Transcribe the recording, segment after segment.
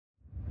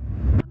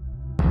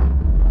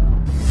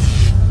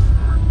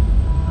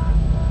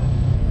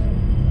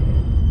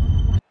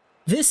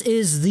This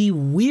is the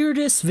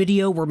weirdest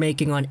video we're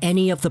making on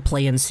any of the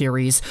play-in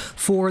series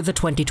for the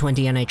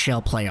 2020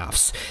 NHL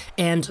playoffs.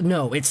 And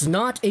no, it's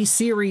not a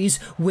series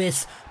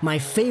with my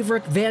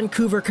favorite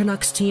Vancouver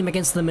Canucks team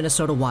against the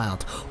Minnesota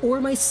Wild, or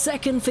my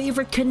second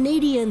favorite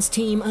Canadiens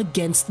team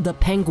against the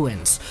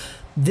Penguins.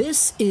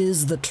 This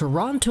is the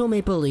Toronto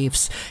Maple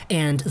Leafs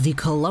and the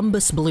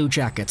Columbus Blue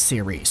Jackets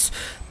series.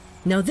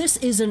 Now, this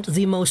isn't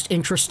the most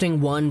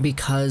interesting one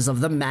because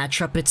of the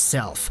matchup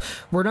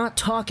itself. We're not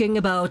talking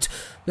about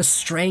the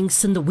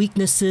strengths and the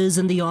weaknesses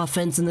and the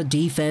offense and the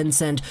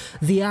defense and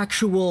the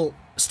actual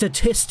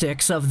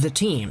statistics of the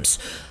teams.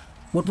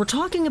 What we're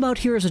talking about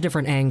here is a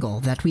different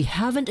angle that we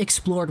haven't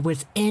explored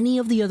with any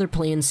of the other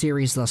play-in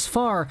series thus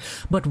far,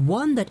 but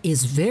one that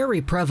is very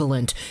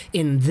prevalent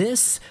in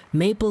this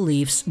Maple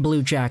Leafs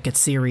Blue Jackets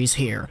series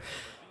here.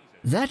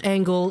 That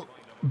angle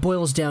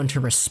boils down to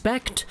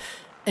respect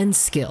and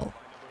skill.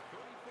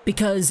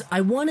 Because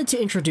I wanted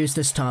to introduce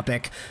this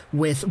topic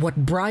with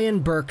what Brian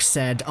Burke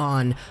said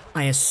on,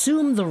 I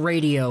assume, the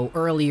radio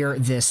earlier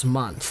this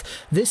month.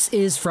 This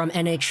is from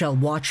NHL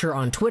Watcher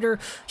on Twitter.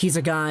 He's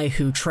a guy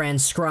who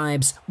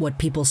transcribes what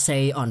people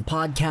say on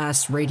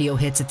podcasts, radio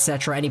hits,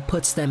 etc., and he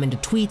puts them into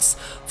tweets.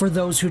 For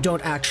those who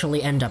don't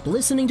actually end up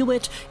listening to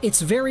it,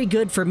 it's very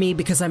good for me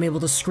because I'm able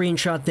to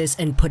screenshot this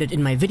and put it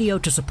in my video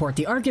to support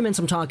the arguments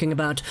I'm talking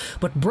about.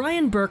 But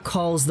Brian Burke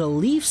calls the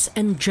Leafs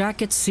and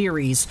Jackets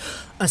series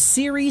a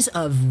series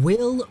of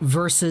will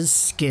versus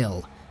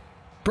skill.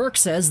 Burke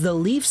says the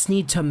Leafs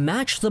need to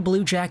match the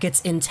Blue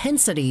Jackets'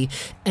 intensity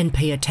and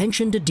pay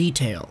attention to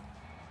detail.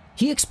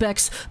 He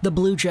expects the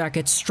Blue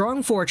Jackets'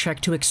 strong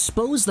forecheck to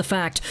expose the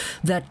fact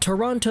that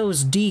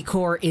Toronto's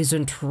D-core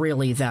isn't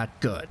really that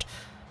good.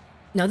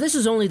 Now, this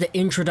is only the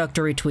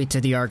introductory tweet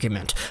to the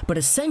argument, but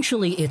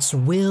essentially it's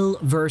will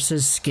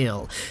versus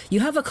skill.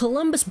 You have a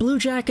Columbus Blue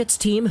Jackets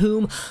team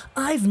whom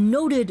I've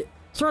noted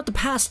throughout the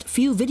past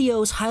few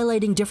videos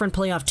highlighting different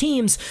playoff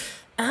teams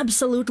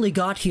absolutely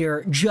got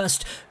here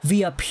just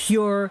via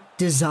pure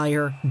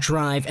desire,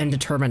 drive, and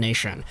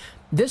determination.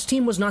 This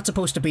team was not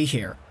supposed to be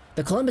here.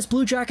 The Columbus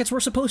Blue Jackets were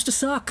supposed to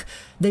suck.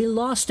 They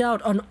lost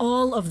out on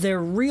all of their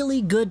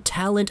really good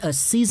talent a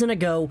season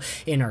ago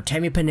in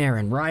Artemi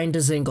Panarin, Ryan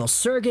Dzingel,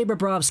 Sergei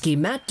Bobrovsky,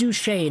 Matt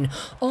Duchene,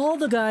 all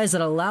the guys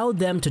that allowed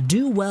them to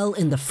do well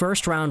in the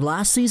first round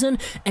last season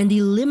and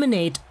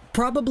eliminate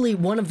probably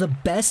one of the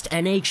best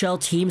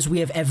NHL teams we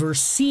have ever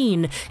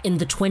seen in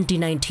the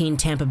 2019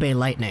 Tampa Bay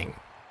Lightning.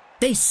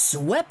 They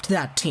swept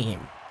that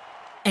team.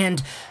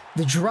 And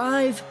the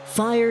drive,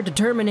 fire,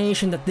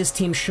 determination that this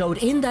team showed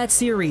in that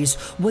series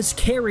was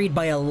carried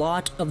by a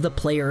lot of the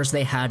players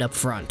they had up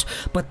front.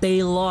 But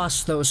they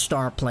lost those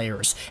star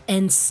players.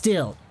 And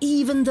still,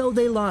 even though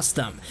they lost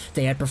them,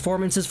 they had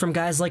performances from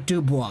guys like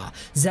Dubois,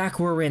 Zach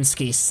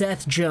Werenski,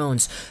 Seth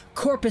Jones,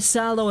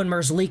 Korpisalo, and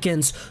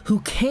Merzlikins,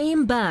 who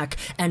came back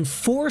and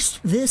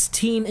forced this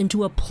team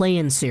into a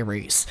play-in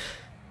series.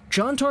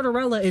 John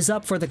Tortorella is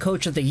up for the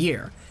Coach of the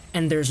Year,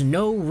 and there's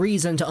no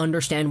reason to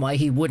understand why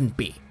he wouldn't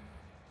be.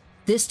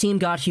 This team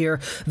got here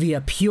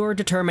via pure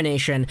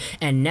determination,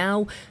 and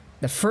now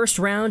the first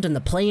round in the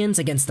play-ins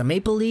against the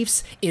Maple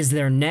Leafs is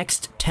their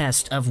next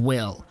test of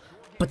will.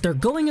 But they're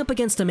going up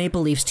against a Maple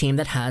Leafs team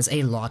that has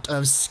a lot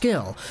of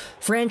skill.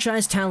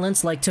 Franchise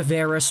talents like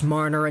Tavares,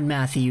 Marner, and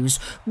Matthews,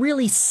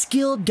 really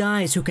skilled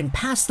guys who can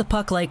pass the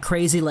puck like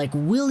crazy like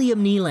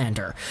William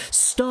Nylander,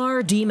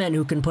 star D-men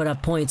who can put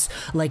up points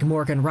like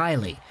Morgan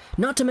Rielly.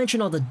 Not to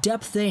mention all the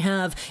depth they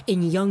have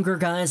in younger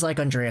guys like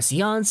Andreas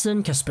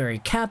Johnsson,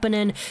 Kasperi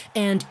Kapanen,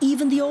 and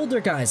even the older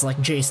guys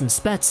like Jason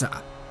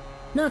Spezza.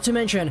 Not to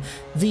mention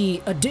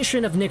the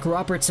addition of Nick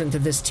Robertson to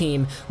this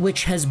team,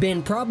 which has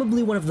been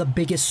probably one of the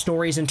biggest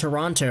stories in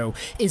Toronto,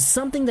 is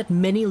something that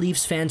many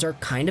Leafs fans are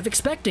kind of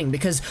expecting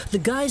because the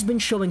guy's been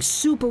showing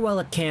super well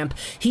at camp.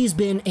 He's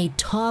been a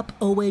top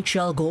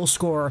OHL goal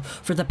scorer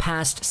for the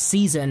past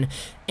season,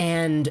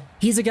 and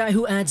he's a guy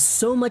who adds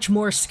so much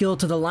more skill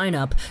to the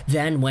lineup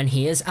than when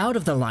he is out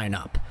of the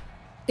lineup.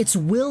 It's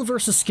will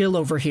versus skill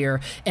over here,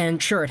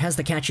 and sure, it has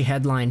the catchy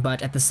headline,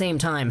 but at the same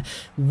time,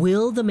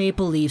 will the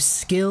Maple Leafs'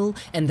 skill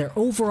and their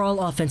overall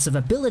offensive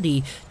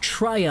ability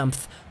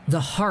triumph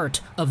the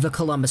heart of the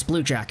Columbus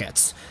Blue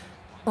Jackets?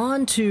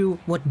 On to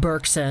what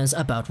Burke says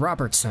about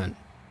Robertson.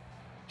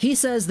 He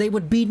says they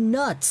would be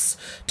nuts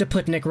to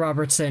put Nick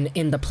Robertson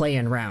in the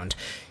play-in round.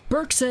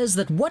 Burke says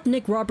that what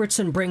Nick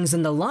Robertson brings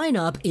in the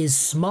lineup is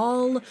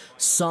small,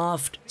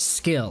 soft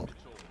skill.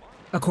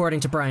 According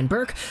to Brian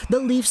Burke, the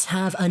Leafs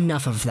have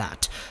enough of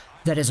that.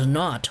 That is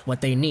not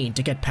what they need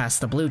to get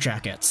past the Blue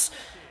Jackets.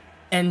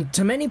 And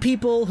to many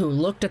people who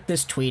looked at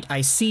this tweet,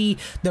 I see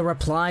the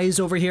replies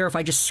over here. If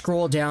I just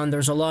scroll down,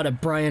 there's a lot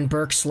of Brian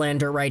Burke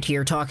slander right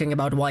here talking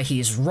about why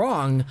he's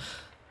wrong.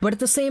 But at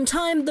the same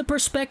time, the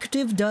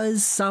perspective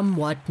does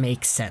somewhat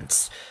make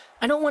sense.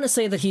 I don't want to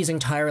say that he's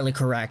entirely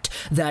correct,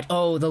 that,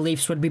 oh, the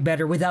Leafs would be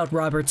better without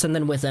Robertson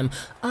than with him.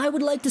 I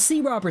would like to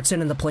see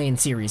Robertson in the play-in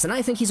series, and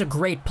I think he's a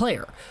great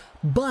player.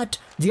 But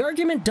the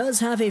argument does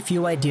have a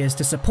few ideas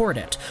to support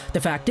it.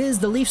 The fact is,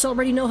 the Leafs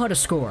already know how to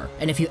score,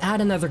 and if you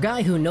add another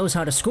guy who knows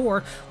how to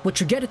score, what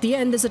you get at the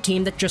end is a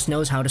team that just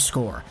knows how to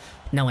score.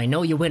 Now, I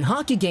know you win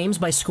hockey games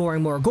by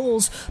scoring more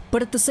goals,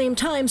 but at the same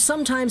time,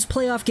 sometimes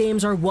playoff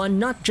games are won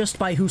not just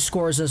by who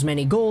scores as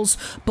many goals,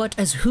 but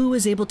as who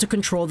is able to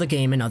control the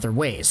game in other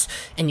ways.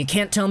 And you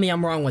can't tell me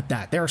I'm wrong with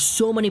that. There are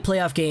so many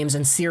playoff games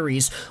and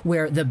series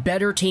where the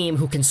better team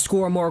who can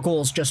score more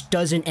goals just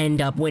doesn't end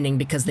up winning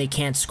because they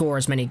can't score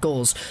as many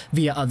goals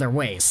via other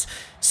ways.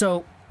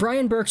 So,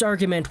 Brian Burke's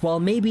argument, while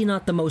maybe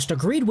not the most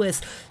agreed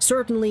with,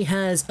 certainly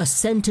has a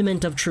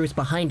sentiment of truth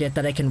behind it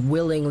that I can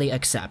willingly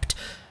accept.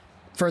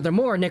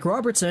 Furthermore, Nick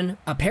Robertson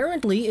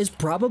apparently is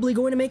probably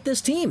going to make this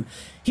team.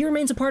 He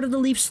remains a part of the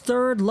Leafs'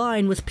 third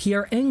line with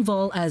Pierre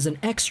Engvall as an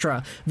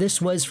extra.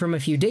 This was from a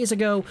few days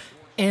ago,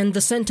 and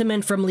the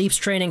sentiment from Leafs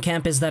training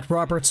camp is that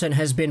Robertson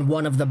has been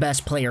one of the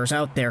best players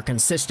out there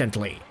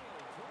consistently.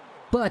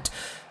 But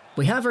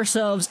we have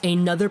ourselves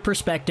another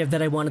perspective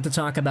that I wanted to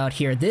talk about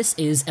here. This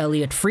is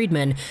Elliotte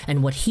Friedman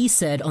and what he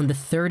said on the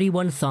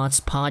 31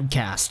 Thoughts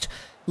podcast.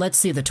 Let's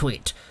see the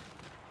tweet.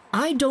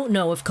 I don't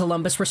know if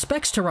Columbus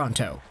respects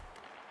Toronto.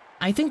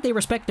 I think they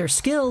respect their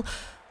skill,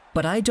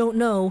 but I don't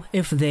know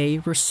if they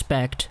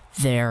respect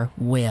their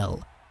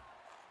will.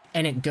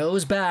 And it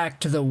goes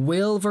back to the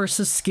will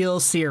versus skill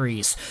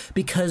series,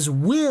 because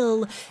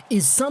will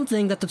is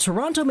something that the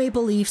Toronto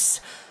Maple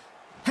Leafs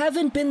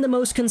haven't been the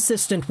most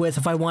consistent with,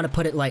 if I want to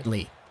put it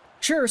lightly.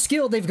 Sure,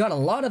 skill, they've got a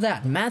lot of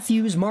that.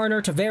 Matthews,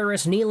 Marner,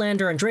 Tavares,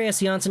 Nylander, Andreas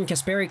Johnsson,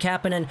 Kasperi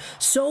Kapanen,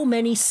 so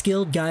many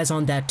skilled guys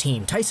on that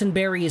team. Tyson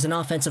Barrie is an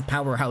offensive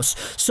powerhouse.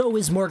 So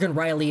is Morgan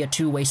Rielly, a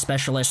two-way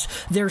specialist.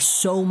 There's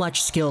so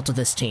much skill to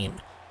this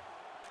team.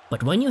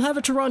 But when you have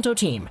a Toronto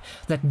team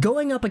that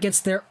going up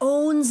against their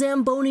own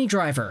Zamboni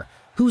driver,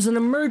 who's an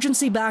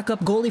emergency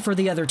backup goalie for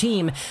the other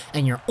team,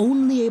 and you're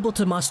only able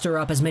to muster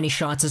up as many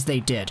shots as they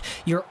did.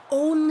 You're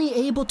only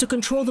able to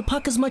control the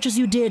puck as much as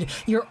you did.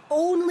 You're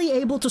only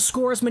able to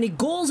score as many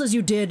goals as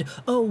you did.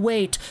 Oh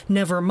wait,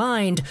 never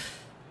mind.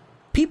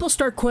 People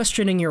start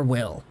questioning your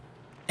will.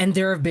 And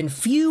there have been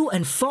few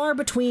and far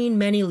between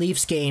many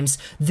Leafs games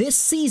this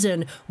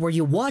season where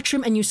you watch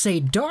them and you say,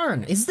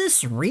 darn, is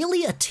this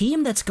really a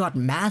team that's got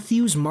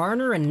Matthews,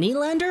 Marner, and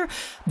Nylander?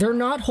 They're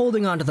not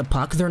holding onto the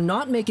puck, they're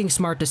not making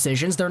smart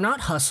decisions, they're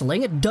not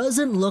hustling, it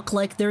doesn't look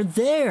like they're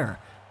there.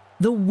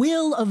 The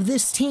will of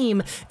this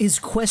team is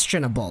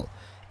questionable.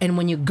 And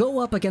when you go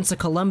up against a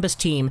Columbus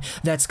team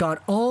that's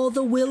got all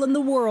the will in the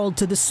world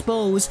to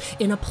dispose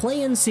in a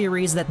play-in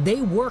series that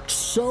they worked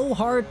so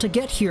hard to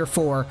get here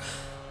for,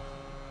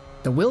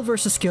 the will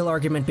versus skill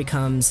argument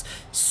becomes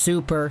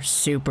super,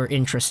 super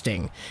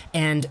interesting.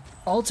 And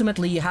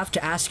ultimately, you have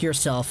to ask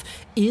yourself,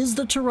 is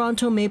the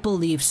Toronto Maple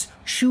Leafs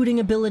shooting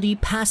ability,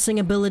 passing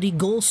ability,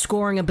 goal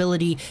scoring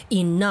ability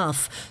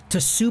enough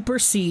to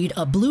supersede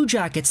a Blue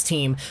Jackets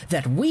team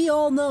that we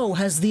all know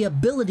has the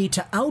ability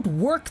to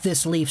outwork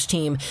this Leafs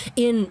team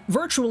in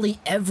virtually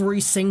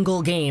every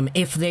single game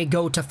if they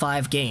go to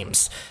 5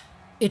 games?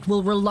 It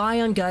will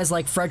rely on guys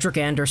like Frederik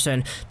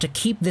Andersen to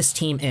keep this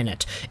team in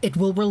it. It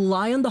will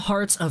rely on the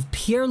hearts of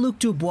Pierre-Luc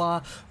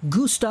Dubois,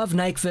 Gustav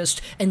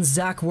Nyquist, and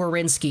Zach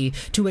Werenski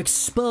to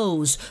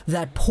expose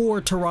that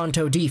poor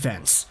Toronto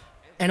defense.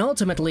 And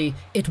ultimately,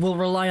 it will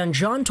rely on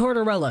John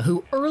Tortorella,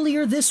 who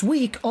earlier this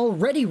week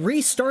already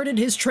restarted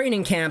his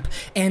training camp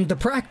and the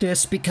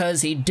practice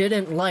because he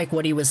didn't like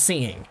what he was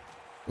seeing.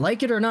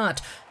 Like it or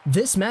not,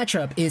 this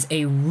matchup is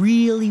a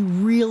really,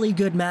 really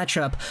good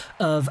matchup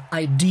of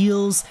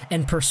ideals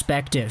and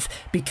perspective,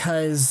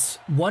 because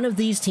one of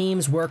these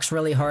teams works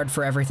really hard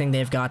for everything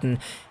they've gotten,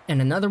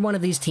 and another one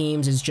of these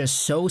teams is just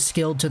so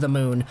skilled to the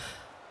moon.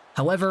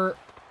 However,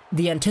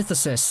 the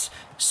antithesis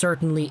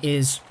certainly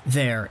is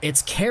there.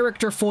 It's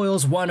Character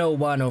Foils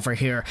 101 over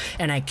here,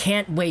 and I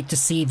can't wait to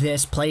see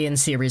this play-in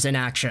series in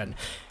action.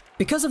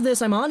 Because of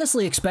this, I'm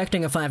honestly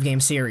expecting a 5-game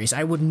series.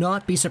 I would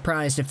not be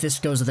surprised if this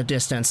goes the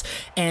distance,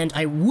 and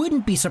I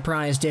wouldn't be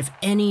surprised if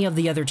any of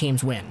the other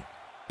teams win.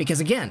 Because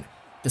again,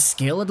 the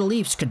skill of the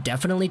Leafs could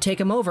definitely take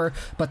them over,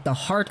 but the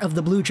heart of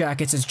the Blue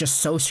Jackets is just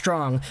so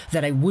strong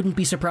that I wouldn't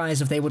be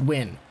surprised if they would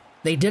win.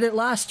 They did it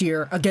last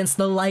year against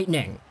the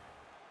Lightning.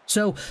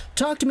 So,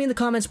 talk to me in the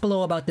comments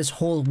below about this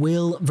whole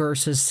will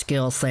versus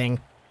skill thing.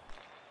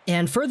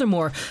 And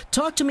furthermore,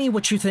 talk to me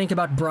what you think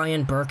about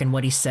Brian Burke and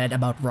what he said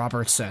about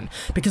Robertson,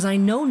 because I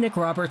know Nick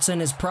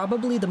Robertson is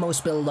probably the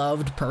most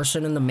beloved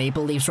person in the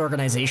Maple Leafs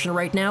organization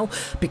right now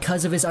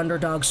because of his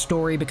underdog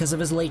story, because of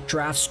his late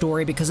draft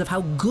story, because of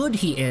how good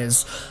he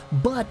is.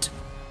 But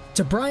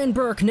to Brian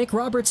Burke, Nick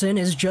Robertson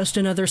is just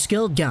another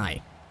skilled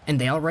guy, and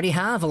they already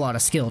have a lot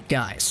of skilled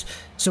guys.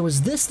 So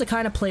is this the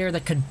kind of player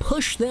that could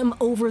push them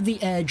over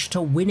the edge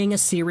to winning a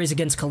series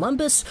against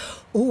Columbus,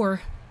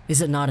 or is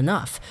it not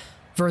enough?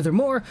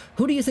 Furthermore,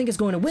 who do you think is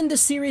going to win this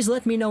series?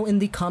 Let me know in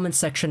the comments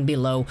section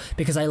below,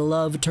 because I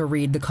love to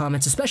read the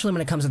comments, especially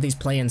when it comes to these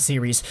play-in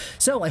series.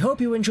 So I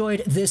hope you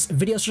enjoyed this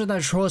video,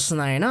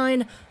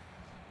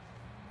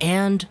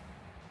 and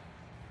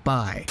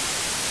bye.